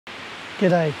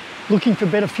G'day. Looking for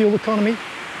better fuel economy?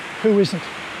 Who isn't?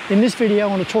 In this video I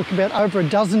want to talk about over a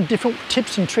dozen different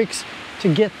tips and tricks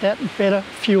to get that better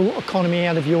fuel economy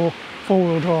out of your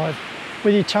four-wheel drive.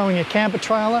 Whether you're towing a camper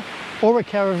trailer or a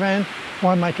caravan,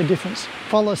 won't make a difference.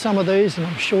 Follow some of these and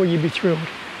I'm sure you'll be thrilled.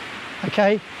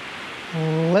 Okay,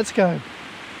 let's go.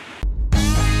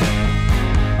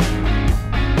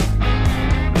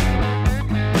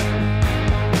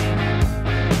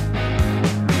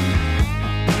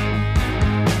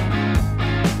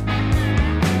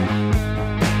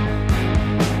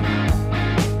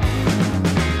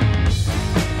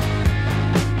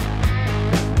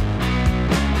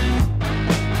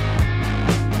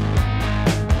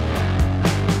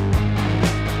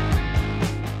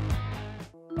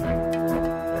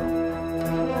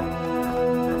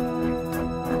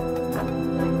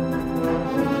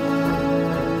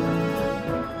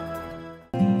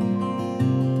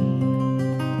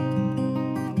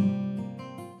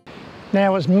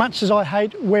 Now, as much as I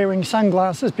hate wearing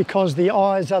sunglasses because the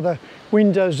eyes are the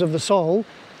windows of the soul,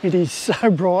 it is so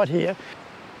bright here.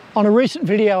 On a recent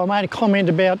video I made a comment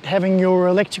about having your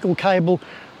electrical cable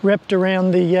wrapped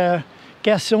around the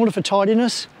gas cylinder for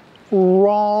tidiness.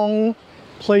 Wrong.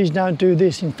 Please don't do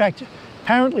this. In fact,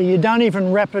 apparently you don't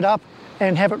even wrap it up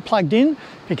and have it plugged in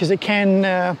because it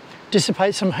can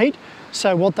dissipate some heat.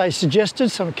 So what they suggested,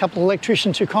 so a couple of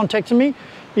electricians who contacted me,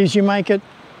 is you make it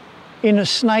in a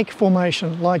snake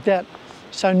formation like that,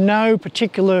 so no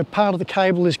particular part of the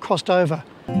cable is crossed over.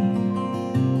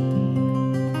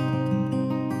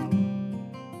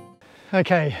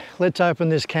 Okay, let's open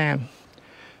this can.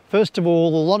 First of all,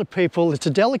 a lot of people, it's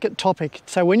a delicate topic,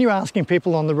 so when you're asking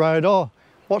people on the road, oh,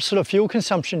 what sort of fuel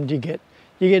consumption do you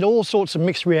get all sorts of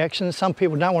mixed reactions. Some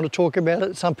people don't want to talk about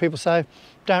it, some people say, I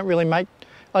don't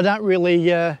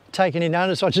really take any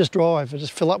notice, I just drive, I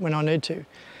just fill up when I need to.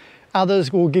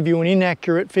 Others will give you an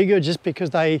inaccurate figure just because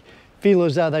they feel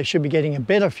as though they should be getting a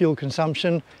better fuel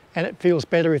consumption, and it feels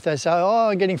better if they say, oh,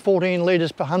 I'm getting 14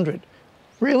 litres per 100.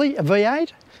 Really? A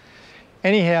V8?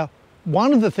 Anyhow,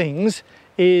 one of the things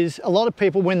is a lot of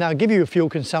people, when they'll give you a fuel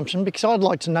consumption, because I'd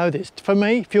like to know this, for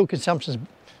me, fuel consumption is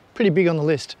pretty big on the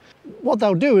list. What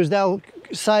they'll do is they'll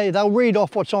read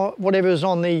off whatever's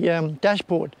on the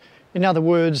dashboard. In other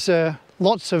words,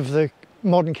 lots of the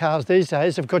modern cars these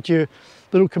days have got your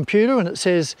little computer and it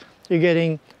says you're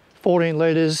getting 14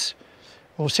 litres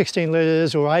or 16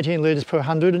 litres or 18 litres per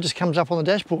 100. It just comes up on the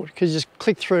dashboard because you just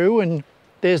click through and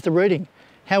there's the reading.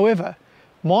 However,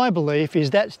 my belief is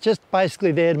that's just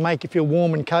basically there to make you feel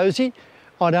warm and cosy.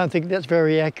 I don't think that's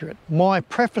very accurate. My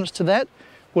preference to that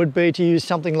would be to use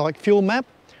something like Fuel Map,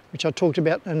 which I talked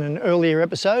about in an earlier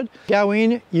episode. Go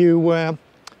in, you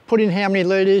put in how many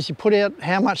litres, you put out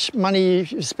how much money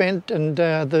you spent and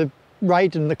the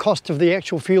rate and the cost of the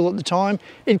actual fuel at the time.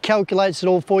 It calculates it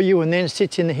all for you and then it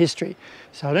sits in the history.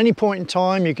 So at any point in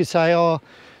time you could say, oh,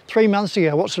 3 months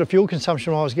ago, what sort of fuel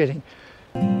consumption I was getting.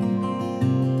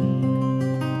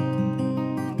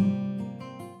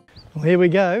 Well, here we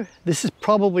go. This is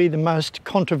probably the most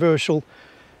controversial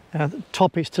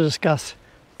topics to discuss,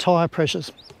 tyre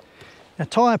pressures. Now,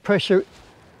 tyre pressure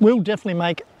will definitely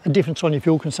make a difference on your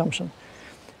fuel consumption.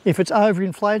 If it's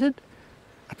overinflated,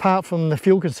 apart from the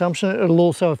fuel consumption, it'll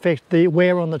also affect the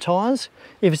wear on the tyres.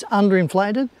 If it's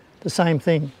underinflated, the same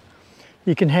thing.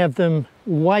 You can have them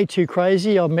way too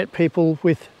crazy. I've met people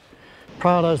with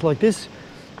Prados like this.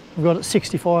 We've got it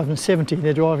 65 and 70,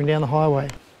 they're driving down the highway.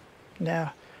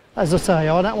 Now, as I say,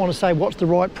 I don't want to say what's the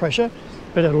right pressure,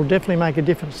 but it'll definitely make a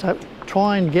difference. So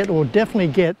try and definitely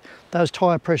get those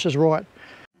tyre pressures right.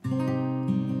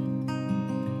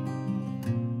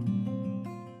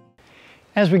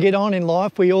 As we get on in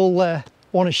life, we all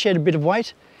want to shed a bit of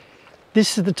weight.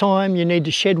 This is the time you need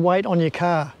to shed weight on your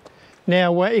car.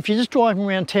 Now, if you're just driving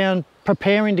around town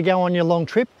preparing to go on your long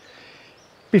trip,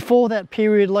 before that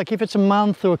period, like if it's a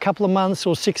month or a couple of months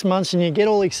or 6 months and you get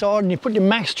all excited and you put your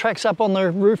max tracks up on the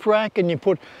roof rack and you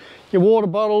put your water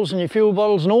bottles and your fuel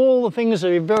bottles and all the things that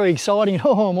are very exciting,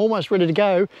 oh, I'm almost ready to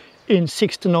go in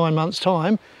 6 to 9 months'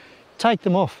 time, take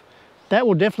them off. That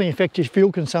will definitely affect your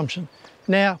fuel consumption.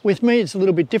 Now, with me, it's a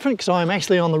little bit different because I'm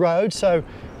actually on the road, so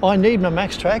I need my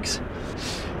max tracks.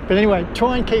 But anyway,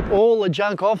 try and keep all the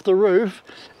junk off the roof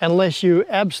unless you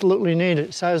absolutely need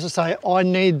it. So as I say, I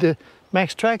need the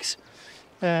max tracks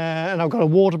and I've got a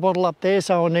water bottle up there,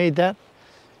 so I need that.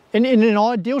 In an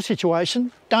ideal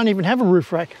situation, don't even have a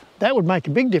roof rack. That would make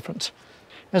a big difference.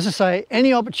 As I say,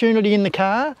 any opportunity in the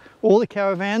car or the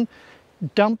caravan,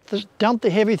 dump the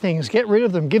heavy things, get rid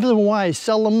of them, give them away,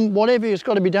 sell them, whatever has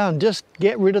got to be done. Just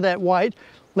get rid of that weight.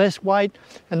 Less weight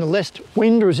and the less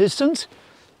wind resistance,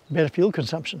 better fuel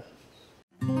consumption.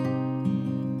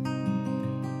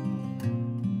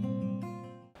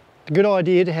 a good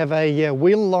idea to have a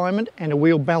wheel alignment and a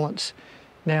wheel balance.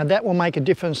 Now that will make a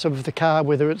difference of the car,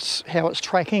 whether it's how it's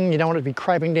tracking. You don't want it to be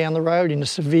crabbing down the road in a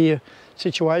severe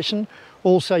situation.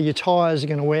 Also your tyres are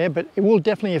going to wear, but it will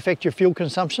definitely affect your fuel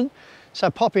consumption. So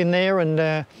pop in there and,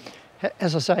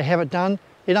 as I say, have it done.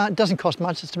 It doesn't cost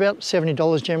much, it's about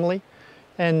 $70 generally.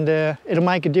 And it'll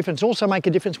make a difference. Also make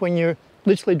a difference when you're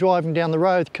literally driving down the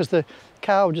road, because the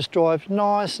car will just drive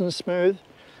nice and smooth.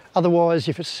 Otherwise,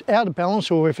 if it's out of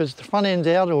balance, or if it's the front end's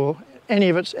out, or any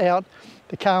of it's out,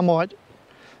 the car might,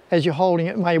 as you're holding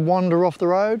it, may wander off the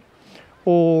road.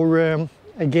 Or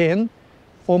again,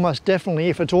 almost definitely,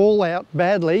 if it's all out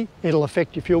badly, it'll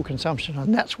affect your fuel consumption,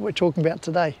 and that's what we're talking about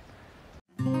today.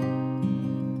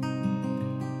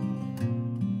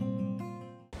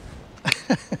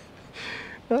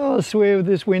 Oh, I swear with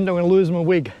this wind I'm going to lose my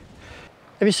wig.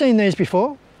 Have you seen these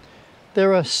before?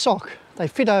 They're a sock. They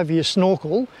fit over your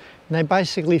snorkel, and they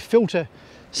basically filter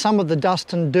some of the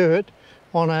dust and dirt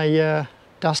on a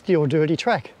dusty or dirty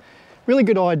track. Really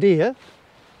good idea.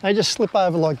 They just slip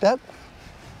over like that.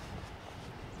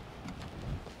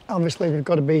 Obviously we've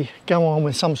got to go on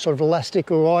with some sort of elastic,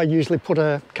 or I usually put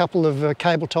a couple of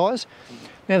cable ties.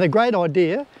 Now they're a great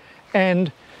idea,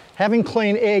 and having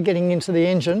clean air getting into the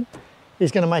engine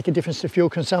is going to make a difference to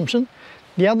fuel consumption.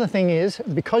 The other thing is,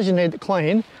 because you need it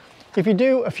clean, if you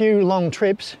do a few long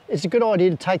trips, it's a good idea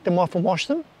to take them off and wash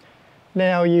them.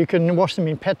 Now you can wash them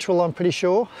in petrol, I'm pretty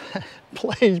sure.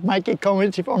 Please make your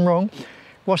comments if I'm wrong.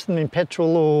 Wash them in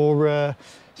petrol or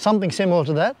something similar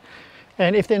to that.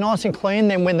 And if they're nice and clean,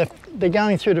 then when they're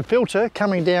going through the filter,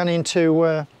 coming down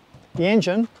into the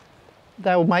engine,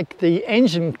 they will make the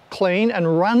engine clean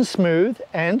and run smooth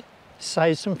and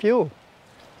save some fuel.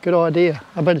 Good idea.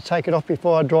 I better take it off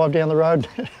before I drive down the road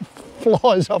and it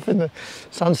flies off in the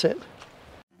sunset.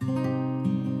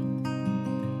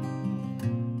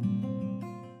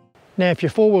 Now, if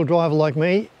you're a four-wheel driver like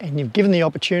me and you've given the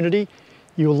opportunity,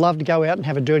 you'll love to go out and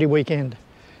have a dirty weekend.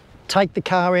 Take the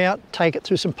car out, take it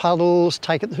through some puddles,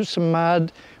 take it through some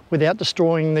mud without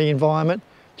destroying the environment.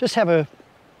 Just have a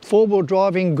four-wheel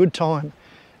driving good time.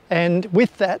 And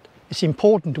with that, it's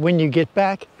important when you get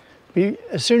back,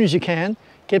 as soon as you can,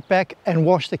 get back and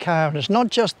wash the car. And it's not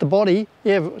just the body.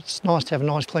 Yeah, it's nice to have a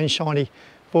nice, clean, shiny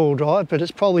four-wheel drive, but it's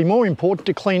probably more important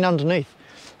to clean underneath,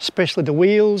 especially the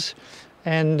wheels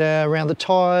and around the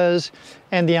tyres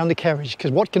and the undercarriage.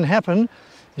 Because what can happen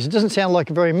is, it doesn't sound like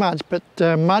it very much, but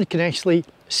mud can actually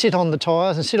sit on the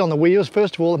tyres and sit on the wheels.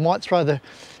 First of all, it might throw the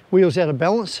wheels out of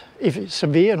balance if it's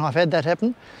severe, and I've had that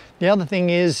happen. The other thing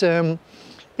is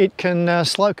it can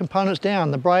slow components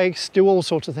down, the brakes, do all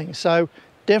sorts of things. So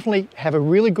definitely have a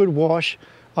really good wash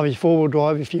of your four-wheel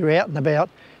drive if you're out and about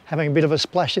having a bit of a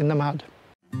splash in the mud.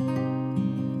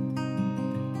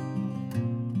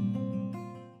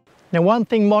 Now, one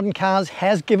thing modern cars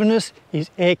has given us is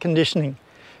air conditioning.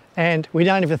 And we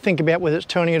don't even think about whether it's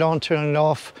turning it on, turning it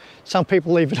off. Some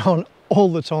people leave it on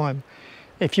all the time.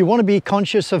 If you want to be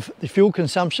conscious of the fuel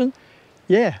consumption,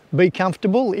 yeah, be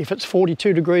comfortable. If it's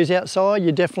 42 degrees outside,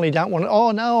 you definitely don't want to,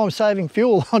 oh no, I'm saving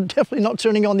fuel. I'm definitely not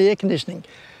turning on the air conditioning.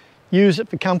 Use it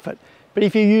for comfort. But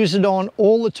if you use it on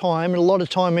all the time, and a lot of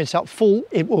time it's up full,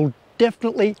 it will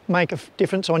definitely make a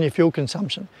difference on your fuel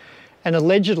consumption. And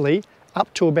allegedly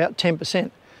up to about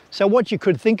 10%. So what you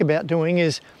could think about doing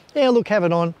is, yeah, look, have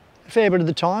it on a fair bit of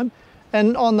the time.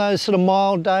 And on those sort of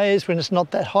mild days when it's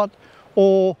not that hot,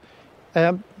 or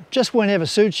just whenever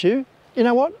suits you, you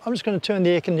know what, I'm just going to turn the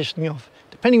air conditioning off.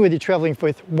 Depending whether you're travelling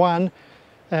with one,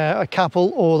 a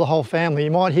couple, or the whole family.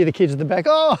 You might hear the kids in the back,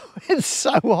 oh, it's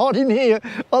so hot in here,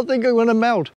 I think I'm going to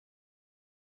melt.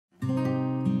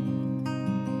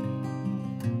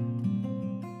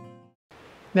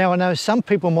 Now, I know some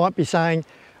people might be saying,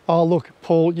 oh look,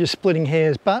 Paul, you're splitting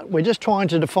hairs, but we're just trying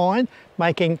to define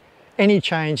making any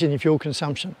change in your fuel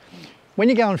consumption. When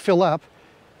you go and fill up,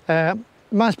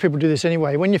 most people do this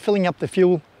anyway, when you're filling up the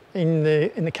fuel in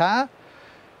the car,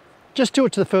 just do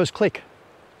it to the first click.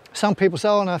 Some people say,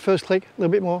 oh no, first click, a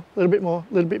little bit more, a little bit more,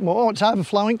 a little bit more. Oh, it's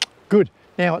overflowing, good,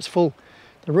 now it's full.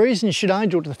 The reason you should only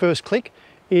do it to the first click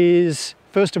is,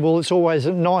 first of all, it's always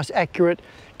a nice, accurate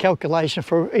calculation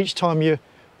for each time you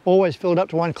always fill it up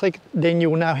to one click, then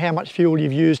you'll know how much fuel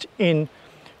you've used in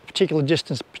a particular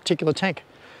distance, particular tank.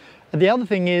 And the other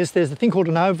thing is, there's a thing called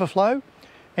an overflow,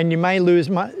 and you may lose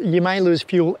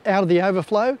fuel out of the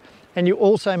overflow, and you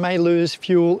also may lose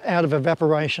fuel out of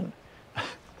evaporation.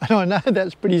 And I know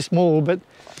that's pretty small, but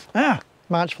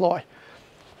March fly.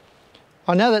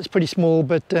 I know that's pretty small,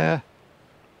 but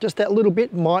just that little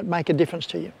bit might make a difference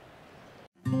to you.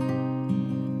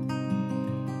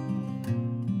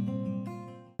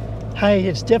 Hey,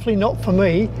 it's definitely not for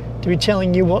me to be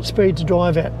telling you what speed to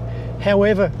drive at.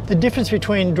 However, the difference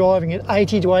between driving at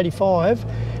 80 to 85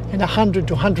 and 100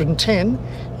 to 110,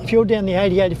 if you're down the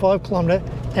 80-85 kilometre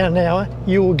an hour,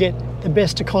 you will get the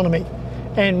best economy.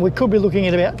 And we could be looking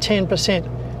at about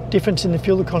 10% difference in the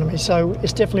fuel economy, so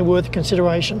it's definitely worth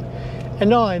consideration. And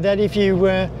know that if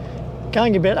you're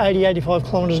going about 80-85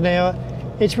 kilometres an hour,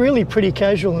 it's really pretty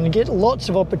casual and you get lots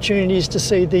of opportunities to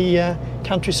see the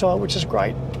countryside, which is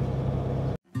great.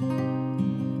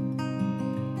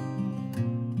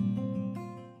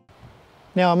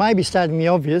 Now, I may be stating the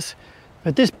obvious,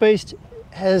 but this beast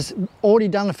has already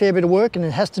done a fair bit of work and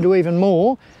it has to do even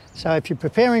more. So if you're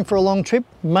preparing for a long trip,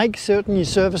 make certain you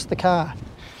service the car.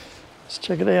 Let's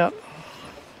check it out.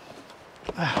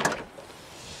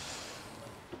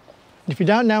 If you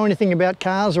don't know anything about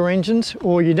cars or engines,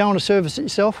 or you don't want to service it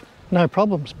yourself, no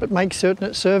problems, but make certain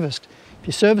it's serviced. If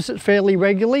you service it fairly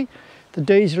regularly, the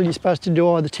diesel you're supposed to do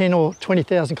either 10 or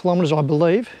 20,000 kilometres, I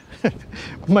believe.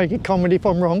 Make a comment if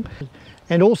I'm wrong.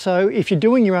 And also, if you're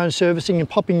doing your own servicing and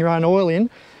popping your own oil in,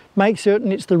 make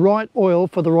certain it's the right oil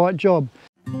for the right job.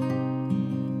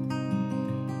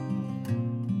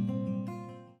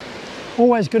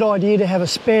 Always a good idea to have a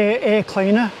spare air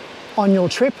cleaner on your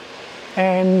trip,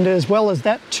 and as well as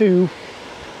that, to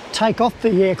take off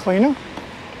the air cleaner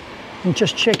and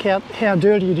just check out how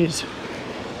dirty it is.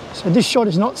 So this shot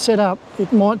is not set up.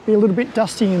 It might be a little bit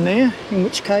dusty in there, in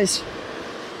which case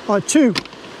I too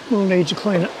will need to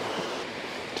clean it.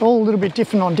 It's all a little bit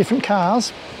different on different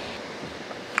cars.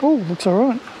 Oh, looks all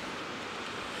right.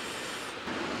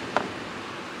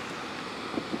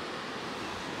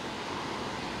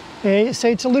 Yeah, you see,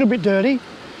 it's a little bit dirty.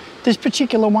 This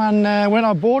particular one, when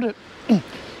I bought it,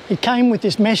 it came with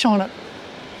this mesh on it,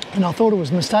 and I thought it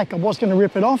was a mistake. I was going to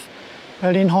rip it off,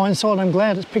 but in hindsight, I'm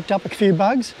glad it's picked up a few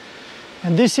bugs.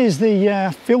 And this is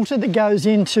the filter that goes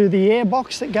into the air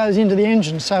box that goes into the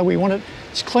engine, so we want it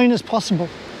as clean as possible.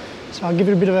 So I'll give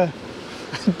it a bit of a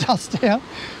dust out.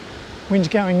 Wind's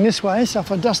going this way, so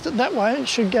if I dust it that way, it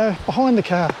should go behind the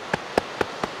car.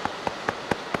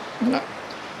 No.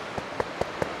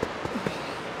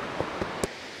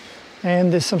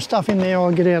 And there's some stuff in there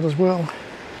I'll get out as well.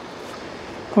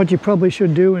 What you probably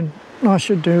should do, and I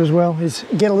should do as well, is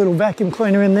get a little vacuum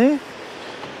cleaner in there,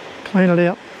 clean it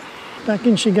out. Back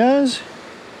in she goes.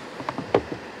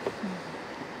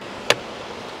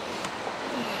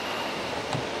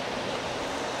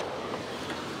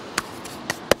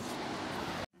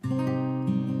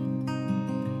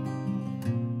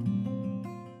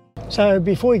 So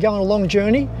before you go on a long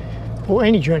journey, or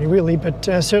any journey really, but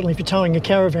certainly if you're towing a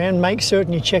caravan, make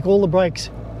certain you check all the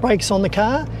brakes on the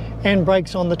car and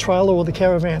brakes on the trailer or the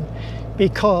caravan,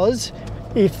 because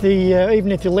if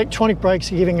even if the electronic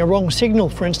brakes are giving a wrong signal,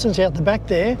 for instance, out the back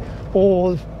there,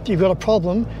 or you've got a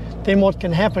problem, then what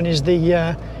can happen is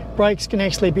the brakes can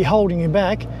actually be holding you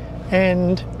back,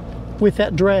 and with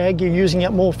that drag you're using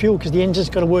up more fuel because the engine's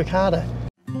got to work harder.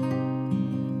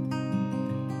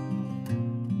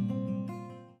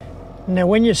 Now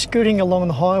when you're scooting along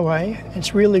the highway,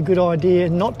 it's really a good idea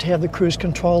not to have the cruise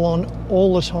control on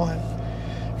all the time.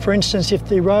 For instance, if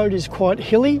the road is quite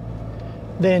hilly,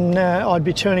 then I'd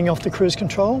be turning off the cruise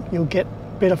control. You'll get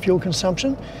better fuel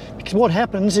consumption, because what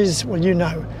happens is, well, you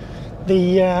know,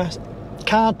 the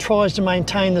car tries to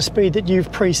maintain the speed that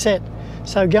you've preset.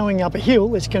 So going up a hill,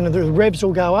 the revs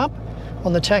will go up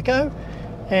on the tacho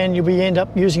and you'll end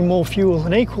up using more fuel.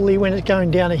 And equally, when it's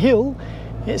going down a hill,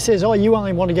 it says, oh, you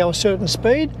only want to go a certain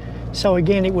speed. So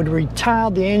again, it would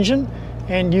retard the engine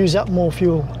and use up more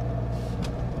fuel.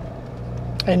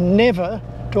 And never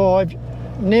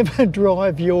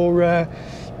drive your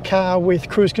car with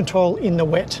cruise control in the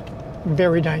wet.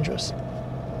 Very dangerous.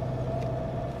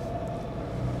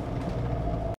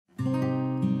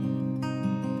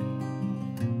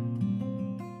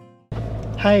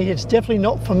 Hey, it's definitely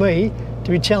not for me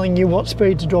to be telling you what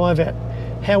speed to drive at.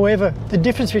 However, the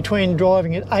difference between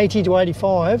driving at 80 to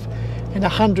 85 and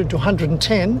 100 to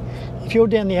 110, if you're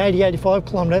down the 80-85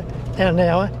 kilometre an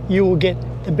hour, you will get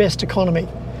the best economy.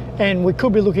 And we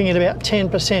could be looking at about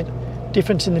 10%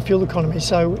 difference in the fuel economy,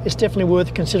 so it's definitely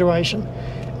worth consideration.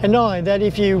 And know that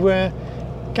if you're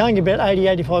going about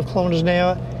 80-85 kilometres an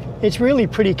hour, it's really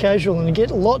pretty casual and you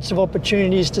get lots of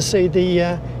opportunities to see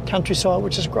the countryside,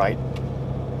 which is great.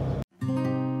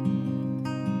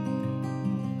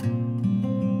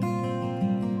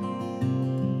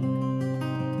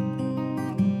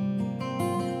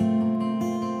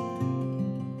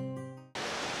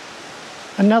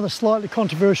 Another slightly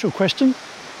controversial question: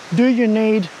 do you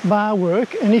need bar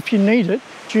work? And if you need it,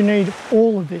 do you need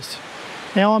all of this?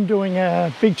 Now I'm doing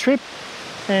a big trip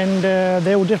and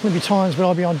there will definitely be times when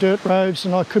I'll be on dirt roads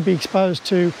and I could be exposed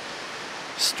to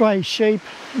stray sheep,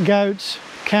 goats,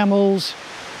 camels,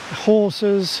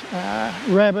 horses,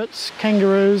 rabbits,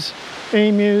 kangaroos,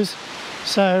 emus.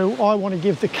 So I want to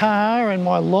give the car and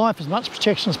my life as much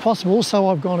protection as possible, so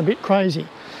I've gone a bit crazy.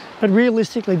 But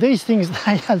realistically, these things,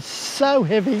 they are so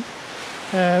heavy.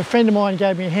 A friend of mine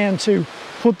gave me a hand to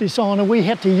put this on, and we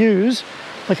had to use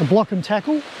like a block and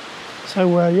tackle.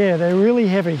 So yeah, they're really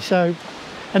heavy. So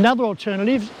another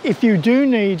alternative, if you do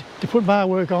need to put bar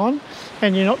work on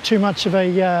and you're not too much of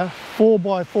a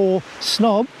 4x4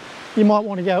 snob, you might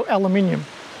want to go aluminium,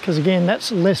 because again,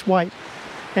 that's less weight.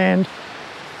 And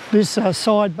this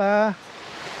side bar,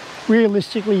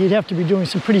 realistically, you'd have to be doing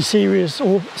some pretty serious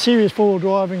four-wheel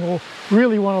driving or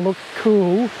really want to look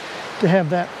cool to have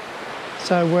that.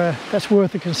 So that's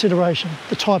worth a consideration,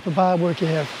 the type of bar work you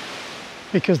have.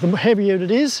 Because the heavier it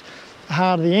is, the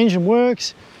harder the engine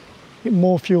works, the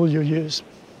more fuel you'll use.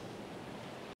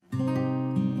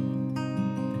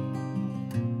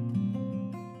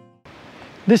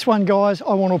 This one, guys,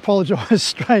 I want to apologise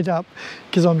straight up,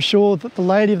 because I'm sure that the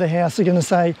lady of the house is going to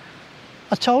say,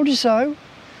 I told you so.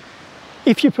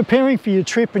 If you're preparing for your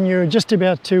trip and you're just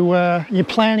about to, you're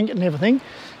planning it and everything,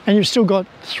 and you've still got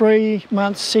 3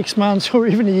 months, 6 months, or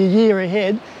even a year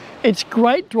ahead, it's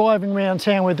great driving around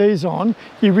town with these on.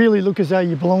 You really look as though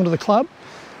you belong to the club.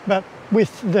 But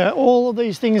with all of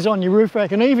these things on your roof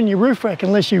rack, and even your roof rack,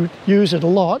 unless you use it a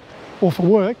lot or for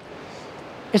work,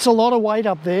 it's a lot of weight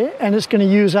up there, and it's going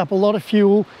to use up a lot of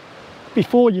fuel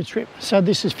before your trip. So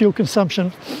this is fuel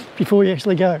consumption before you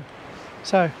actually go.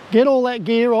 So get all that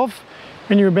gear off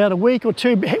when you're about a week or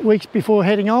 2 weeks before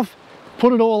heading off,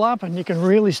 put it all up, and you can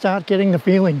really start getting the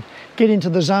feeling, get into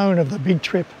the zone of the big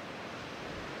trip.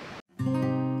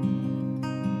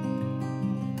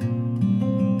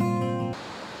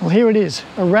 Well, here it is,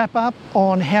 a wrap up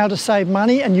on how to save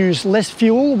money and use less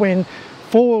fuel when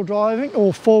four-wheel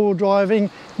driving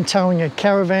and towing a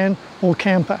caravan or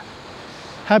camper.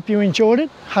 Hope you enjoyed it.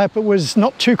 Hope it was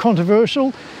not too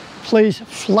controversial. Please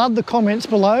flood the comments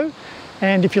below,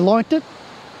 and if you liked it.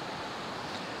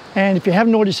 And if you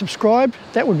haven't already subscribed,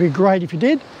 that would be great if you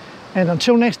did. And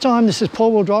until next time, this is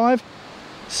Four Wheel Drive,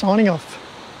 signing off.